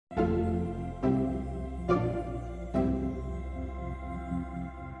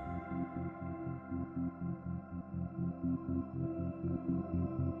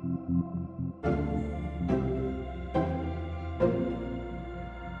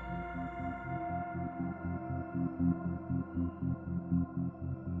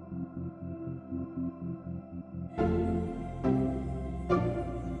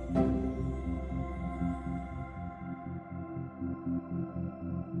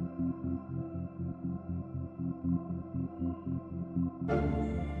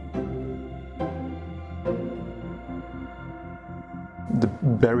The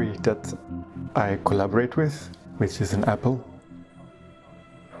berry that I collaborate with, which is an apple,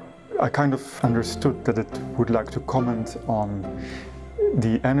 I kind of understood that it would like to comment on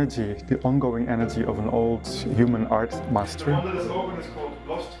the energy, the ongoing energy of an old human art master. The one that is open is called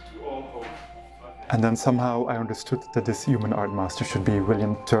Lost to All Hope. And then somehow I understood that this human art master should be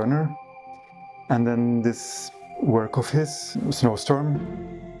William Turner. And then this work of his, Snowstorm,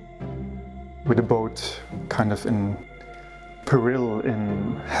 with a boat kind of in peril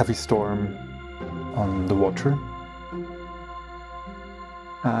in heavy storm on the water.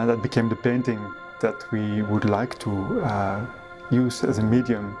 That became the painting that we would like to use as a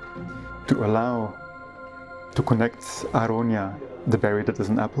medium to allow to connect Aronia, the berry that is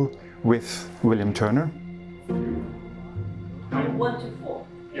an apple, with William Turner. 1 to 4.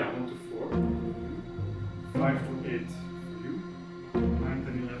 Yeah, 1 to 4. 5 to 8 for you. 9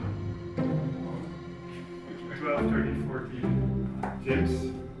 to 11. 12, 13, 14. James.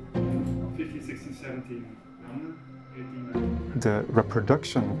 15, 16, 17. London. 18, 19. The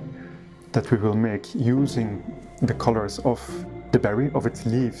reproduction that we will make using the colors of the berry, of its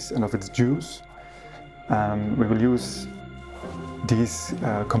leaves and of its juice. We will use these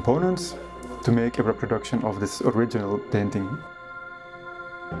components to make a reproduction of this original painting.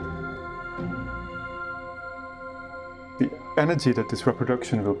 The energy that this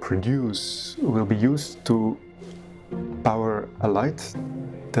reproduction will produce will be used to power a light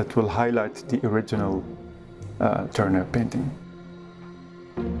that will highlight the original Turner painting.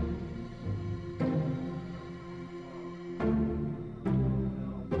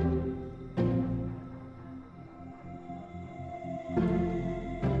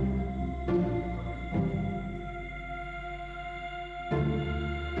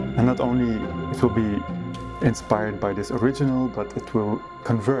 And not only it will be inspired by this original, but it will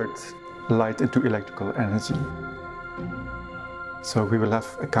convert light into electrical energy. So we will have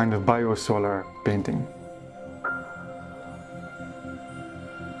a kind of biosolar painting.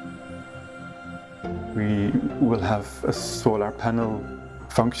 We will have a solar panel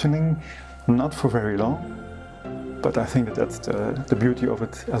functioning, not for very long, but I think that that's the beauty of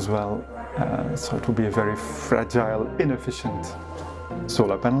it as well. So it will be a very fragile, inefficient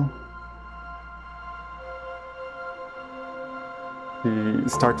solar panel. We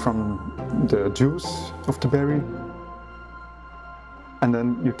start from the juice of the berry, and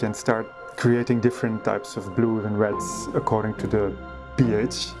then you can start creating different types of blues and reds according to the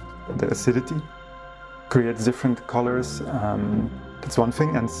pH, the acidity. Creates different colors, that's one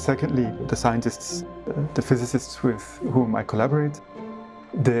thing. And secondly, the scientists, the physicists with whom I collaborate,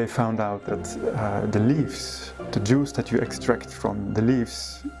 they found out that the leaves, the juice that you extract from the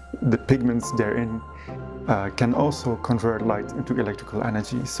leaves, the pigments therein, can also convert light into electrical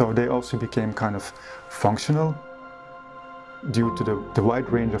energy. So they also became kind of functional due to the wide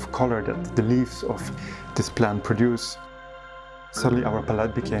range of color that the leaves of this plant produce. Suddenly our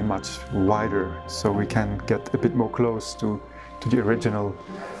palette became much wider, so we can get a bit more close to the original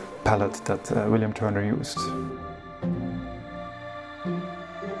palette that William Turner used.